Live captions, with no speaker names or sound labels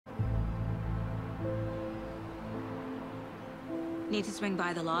Need to swing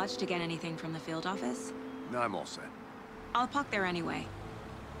by the lodge to get anything from the field office? No, I'm all set. I'll park there anyway.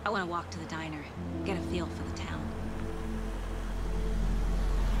 I want to walk to the diner, get a feel for the town.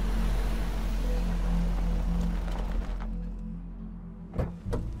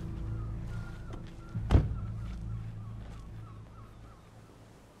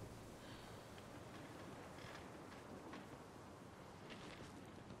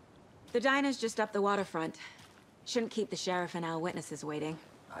 The diner's just up the waterfront. Shouldn't keep the sheriff and our witnesses waiting.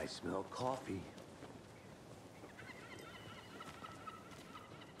 I smell coffee.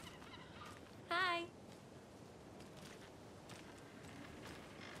 Hi.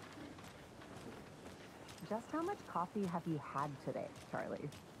 Just how much coffee have you had today, Charlie?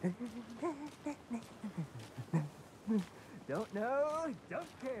 Don't know,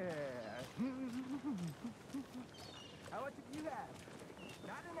 don't care. How much have you had?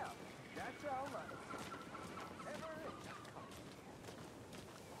 Not enough. That's all right.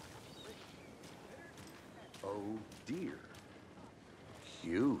 Oh dear.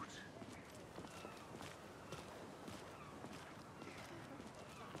 Cute.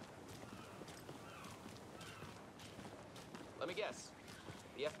 Let me guess.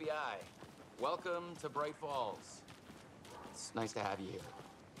 The FBI. Welcome to Bright Falls. It's nice to have you here.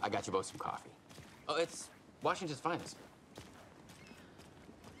 I got you both some coffee. Oh, it's Washington's finest.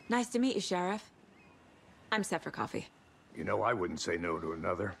 Nice to meet you, Sheriff. I'm set for coffee. You know, I wouldn't say no to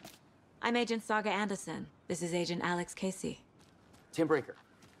another. I'm Agent Saga Anderson. This is Agent Alex Casey. Tim Breaker.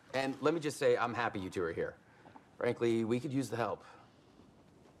 And let me just say, I'm happy you two are here. Frankly, we could use the help.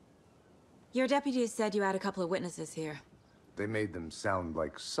 Your deputies said you had a couple of witnesses here. They made them sound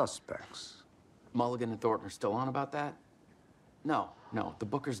like suspects. Mulligan and Thornton are still on about that? No, the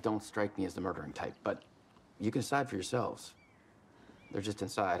Bookers don't strike me as the murdering type, but you can decide for yourselves. They're just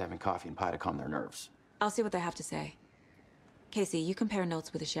inside having coffee and pie to calm their nerves. I'll see what they have to say. Casey, you compare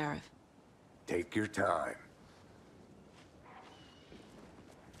notes with the sheriff. Take your time.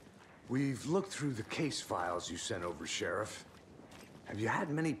 We've looked through the case files you sent over, Sheriff. Have you had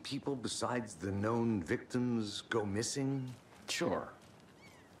many people besides the known victims go missing? Sure.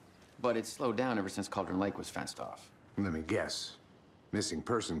 But it's slowed down ever since Cauldron Lake was fenced off. Let me guess. Missing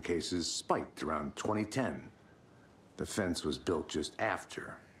person cases spiked around 2010. The fence was built just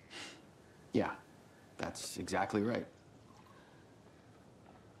after. Yeah, that's exactly right.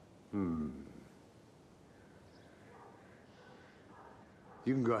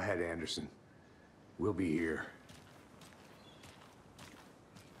 You can go ahead, Anderson. We'll be here.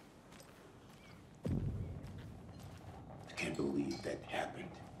 I can't believe that happened.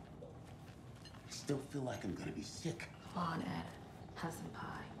 I still feel like I'm gonna be sick. Come on, Ed. Have some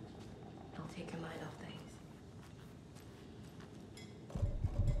pie. Don't take your mind off things.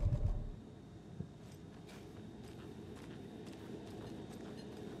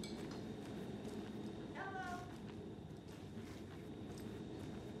 Hello.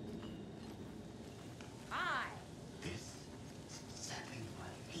 Hi. This is exactly why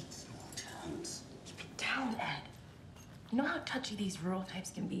I hate small towns. Keep it down, Ed. You know how touchy these rural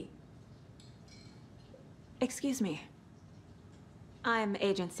types can be. Excuse me. I'm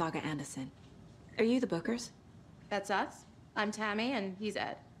Agent Saga Anderson. Are you the Bookers? That's us. I'm Tammy, and he's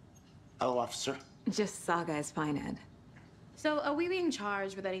Ed. Hello, officer. Just Saga is fine, Ed. So, are we being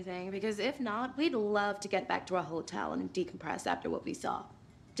charged with anything? Because if not, we'd love to get back to our hotel and decompress after what we saw.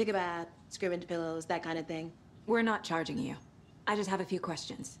 Take a bath, scream into pillows, that kind of thing. We're not charging you. I just have a few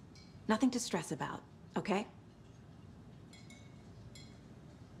questions. Nothing to stress about, okay?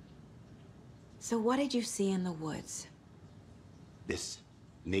 So what did you see in the woods? This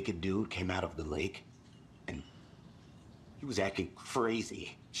naked dude came out of the lake, and he was acting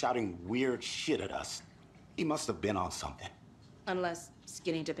crazy, shouting weird shit at us. He must have been on something. Unless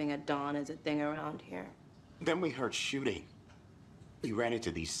skinny dipping at dawn is a thing around here. Then we heard shooting. We ran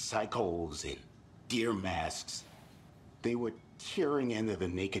into these psychos in deer masks. They were tearing into the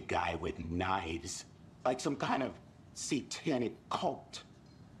naked guy with knives, like some kind of satanic cult.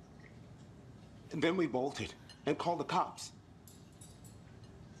 And then we bolted and called the cops.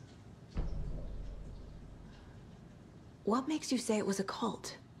 What makes you say it was a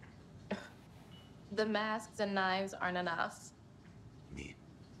cult? The masks and knives aren't enough.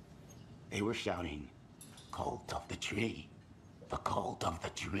 They were shouting, "Cult of the tree, the cult of the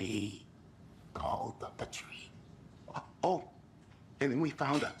tree, cult of the tree." Oh, and then we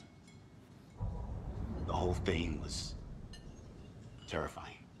found out. The whole thing was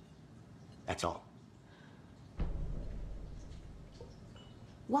terrifying. That's all.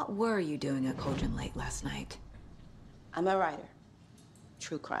 What were you doing at Cauldron Lake last night? I'm a writer.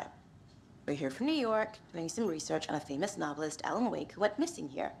 True crime. We're here from New York, doing some research on a famous novelist, Alan Wake, who went missing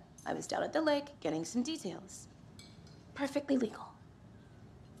here. I was down at the lake, getting some details. Perfectly legal.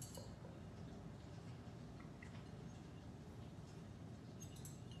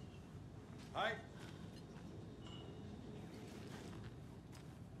 Hi.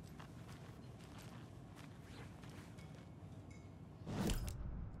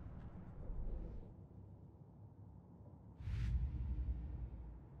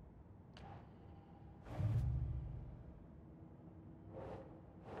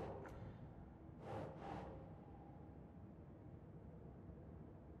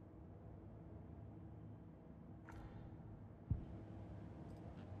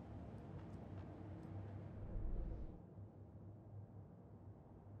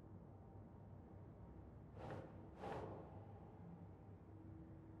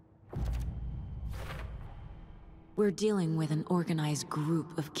 We're dealing with an organized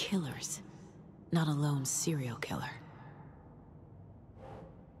group of killers, not a lone serial killer.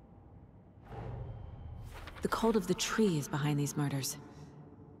 The cult of the tree is behind these murders.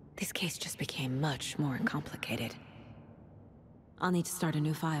 This case just became much more complicated. I'll need to start a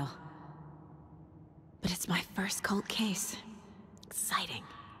new file. But it's my first cult case. Exciting.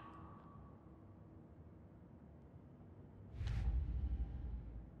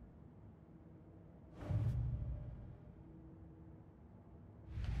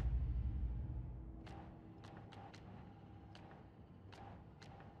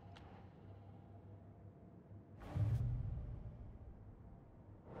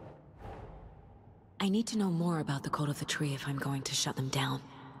 I need to know more about the cult of the tree if I'm going to shut them down.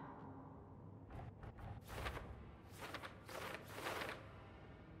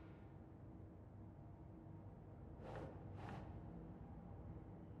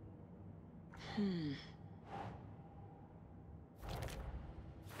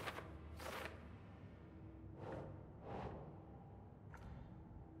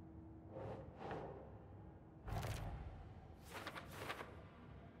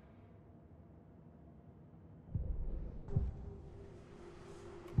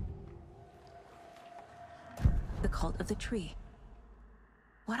 The cult of the tree.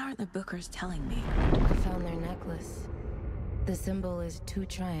 What aren't the Bookers telling me? I found their necklace. The symbol is 2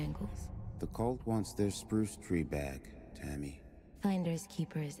 triangles. The cult wants their spruce tree back, Tammy. Finders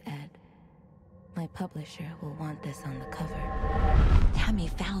keepers, Ed. My publisher will want this on the cover. Tammy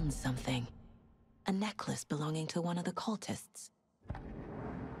found something. A necklace belonging to one of the cultists.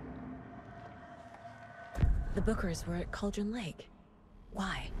 The Bookers were at Cauldron Lake.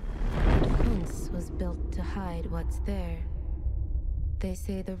 Why? Fence was built to hide what's there. They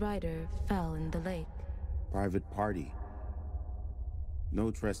say the rider fell in the lake. Private party. No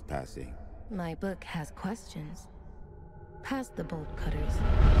trespassing. My book has questions. Past the bolt cutters.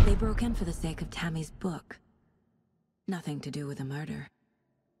 They broke in for the sake of Tammy's book. Nothing to do with a murder.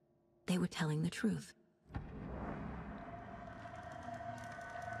 They were telling the truth.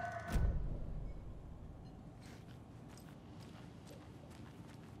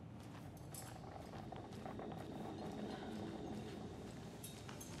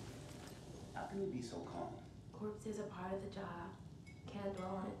 How can you be so calm? Corpses are part of the job. Can't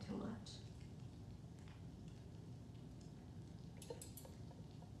dwell on it too much.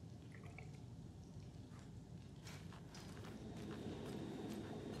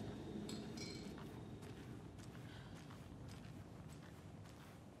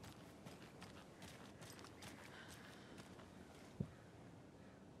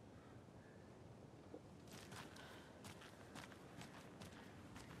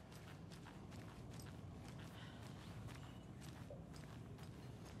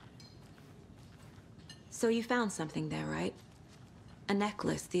 So you found something there, right? A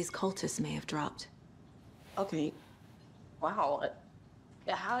necklace these cultists may have dropped. Okay. Wow.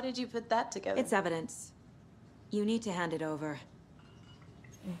 How did you put that together? It's evidence. You need to hand it over.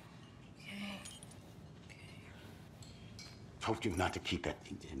 Told you not to keep that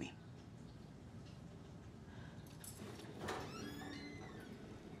thing to me.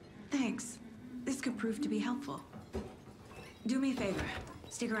 Thanks. This could prove to be helpful. Do me a favor.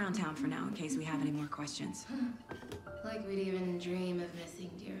 Stick around town for now in case we have any more questions. Like we'd even dream of missing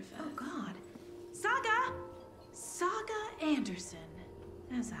dear Fez. Oh, God. Saga! Saga Anderson.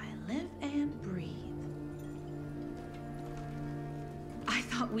 As I live and breathe. I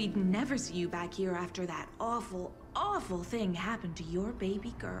thought we'd never see you back here after that awful, awful thing happened to your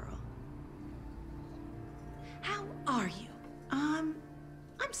baby girl. How are you? I'm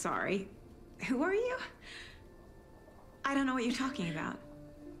sorry. Who are you? I don't know what you're talking about.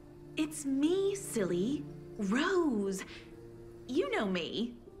 It's me, silly. Rose. You know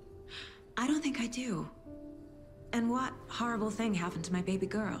me. I don't think I do. And what horrible thing happened to my baby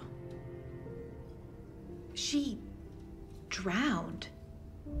girl? She drowned.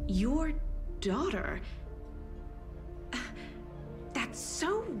 Your daughter. That's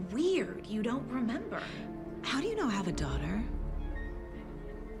so weird you don't remember. How do you know I have a daughter?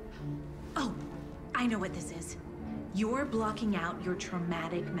 Oh, I know what this is. You're blocking out your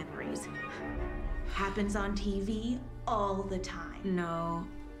traumatic memories. Happens on TV all the time. No.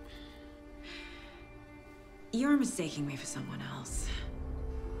 You're mistaking me for someone else.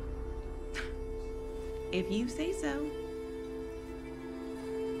 If you say so.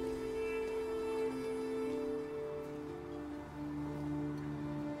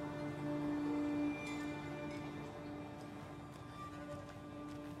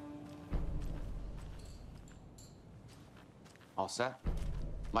 All set?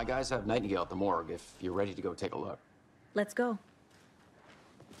 My guys have Nightingale at the morgue if you're ready to go take a look. Let's go.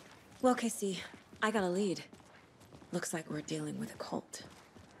 Well, Casey, I got a lead. Looks like we're dealing with a cult.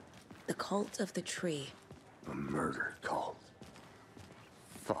 The cult of the tree. A murder cult.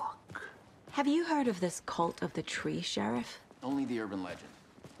 Fuck. Have you heard of this cult of the tree, Sheriff? Only the urban legend.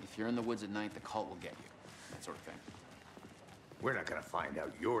 If you're in the woods at night, the cult will get you. That sort of thing. We're not gonna find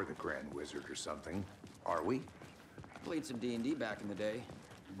out you're the Grand Wizard or something, are we? I played some D&D back in the day.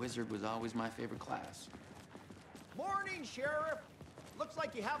 Wizard was always my favorite class. Morning, Sheriff. Looks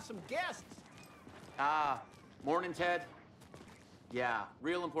like you have some guests. Ah, morning, Ted. Yeah,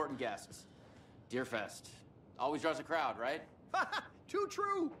 real important guests. Deerfest. Always draws a crowd, right? Too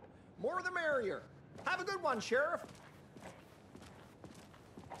true. More the merrier. Have a good one, Sheriff.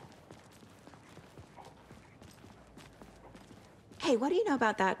 Hey, what do you know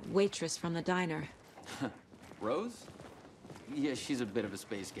about that waitress from the diner? Rose? Yeah, she's a bit of a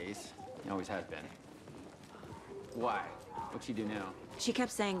space case. Always has been. Why? What'd she do now? She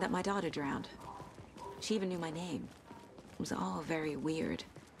kept saying that my daughter drowned. She even knew my name. It was all very weird.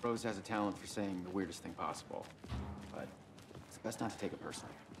 Rose has a talent for saying the weirdest thing possible. But it's best not to take it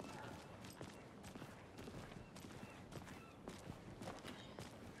personally.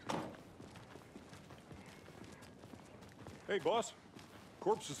 Hey, boss.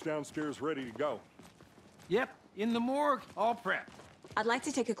 Corpse is downstairs ready to go. Yep, in the morgue, all prepped. I'd like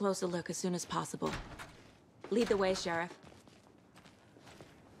to take a closer look as soon as possible. Lead the way, Sheriff.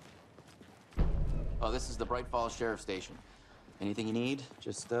 Oh, this is the Bright Falls Sheriff Station. Anything you need,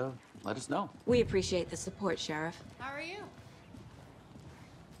 just let us know. We appreciate the support, Sheriff. How are you?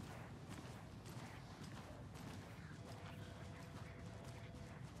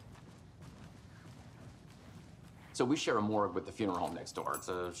 So we share a morgue with the funeral home next door. It's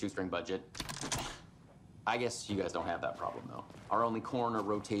a shoestring budget. I guess you guys don't have that problem, though. Our only coroner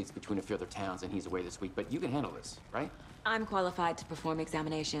rotates between a few other towns, and he's away this week, but you can handle this, right? I'm qualified to perform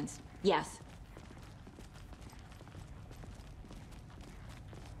examinations. Yes.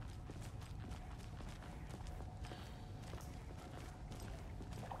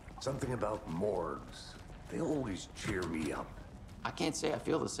 Something about morgues. They always cheer me up. I can't say I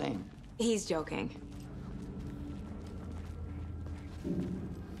feel the same. He's joking.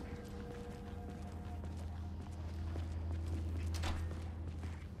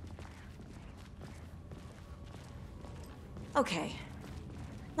 Okay,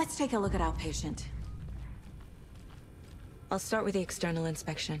 let's take a look at our patient. I'll start with the external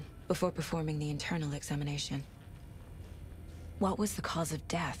inspection before performing the internal examination. What was the cause of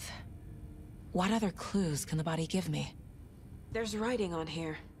death? What other clues can the body give me? There's writing on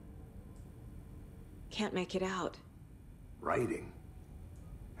here. Can't make it out. Writing?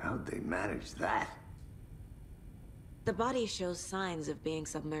 How'd they manage that? The body shows signs of being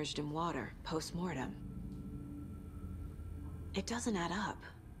submerged in water post-mortem. It doesn't add up.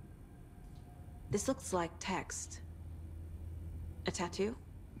 This looks like text. A tattoo?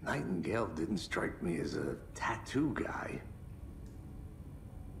 Nightingale didn't strike me as a tattoo guy.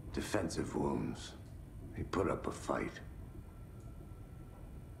 Defensive wounds. He put up a fight.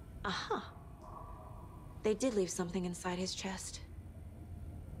 Aha. They did leave something inside his chest.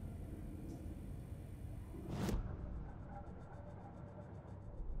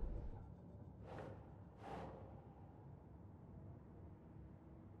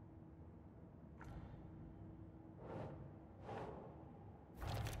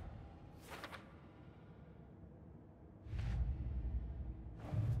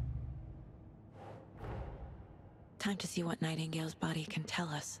 Time to see what Nightingale's body can tell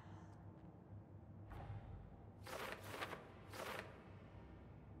us.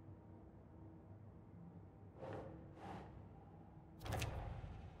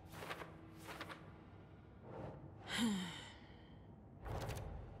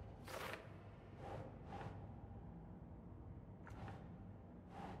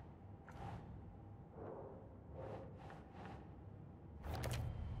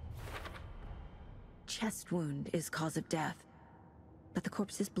 chest wound is cause of death, but the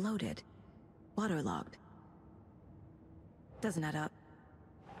corpse is bloated, waterlogged. Doesn't add up.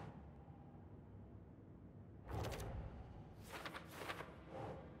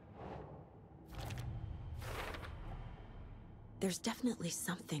 There's definitely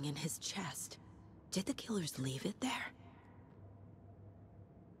something in his chest. Did the killers leave it there?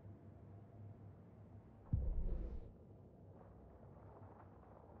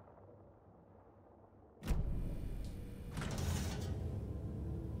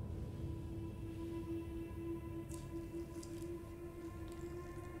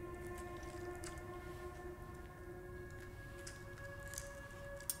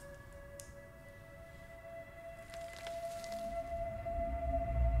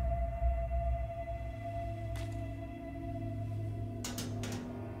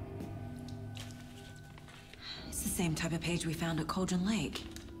 Same type of page we found at Cauldron Lake.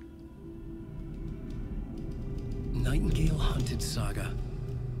 Nightingale hunted Saga.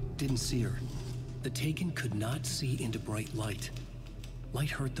 Didn't see her. The Taken could not see into bright light.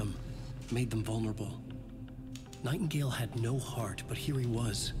 Light hurt them, made them vulnerable. Nightingale had no heart, but here he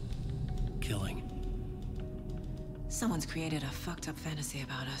was, killing. Someone's created a fucked up fantasy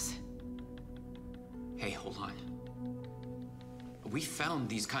about us. Hey, hold on. We found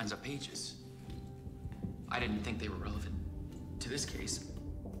these kinds of pages. I didn't think they were relevant to this case.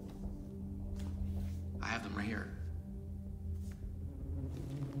 I have them right here.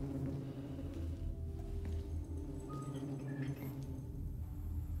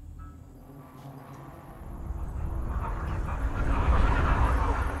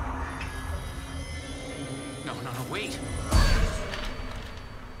 No, wait.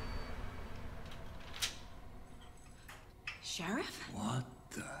 Sheriff? What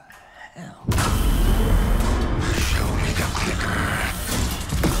the hell? Show me the clicker.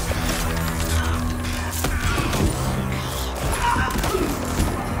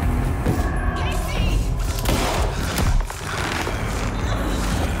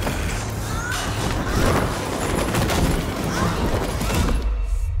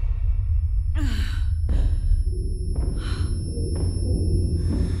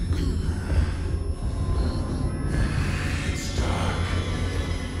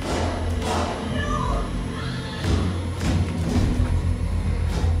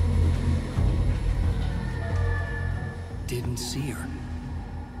 Didn't see her.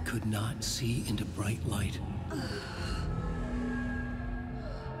 Could not see into bright light.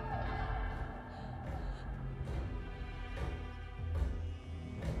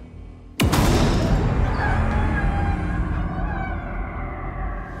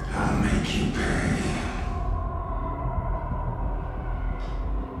 I'll make you pay.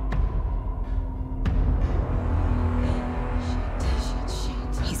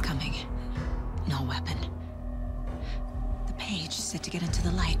 He's coming. No weapon. The page set to get into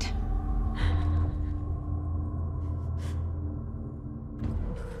the light.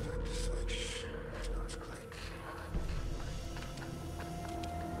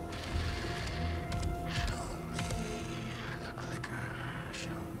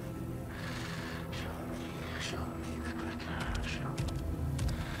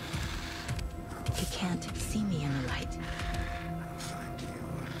 He can't see me in the light.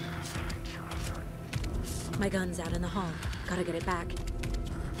 My gun's out in the hall. Gotta get it back.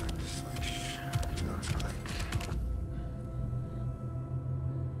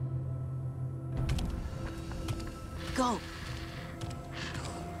 Go!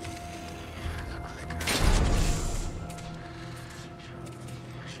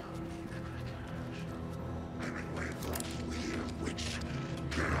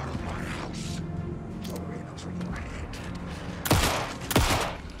 Get out of my house. Nobody knows where you hid.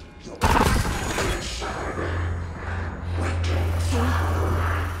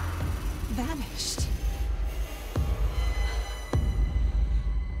 He vanished.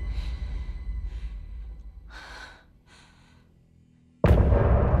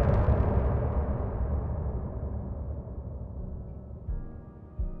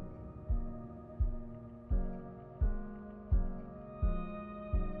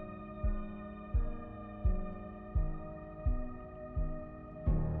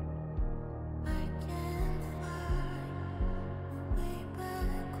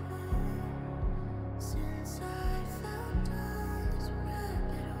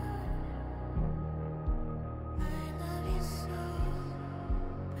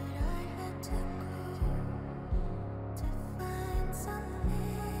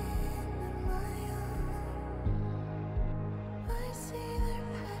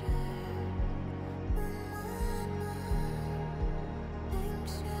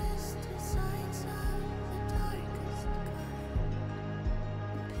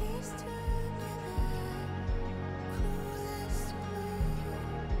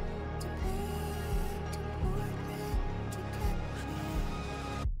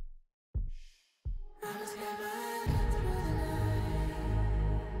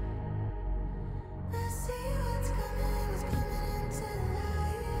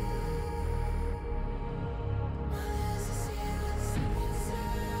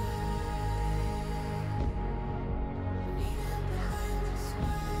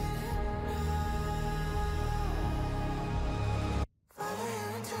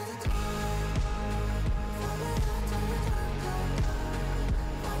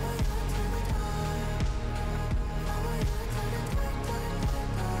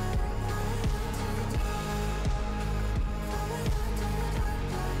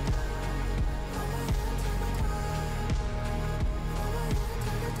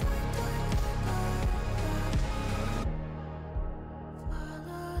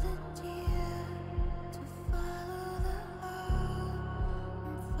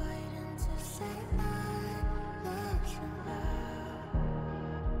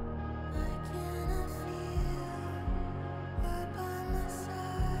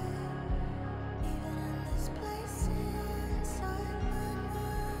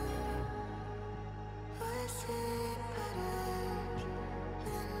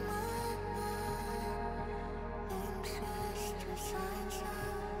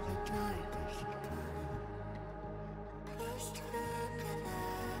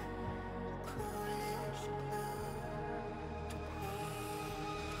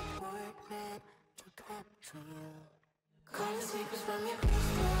 Call the secrets from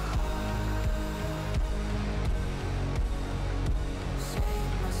your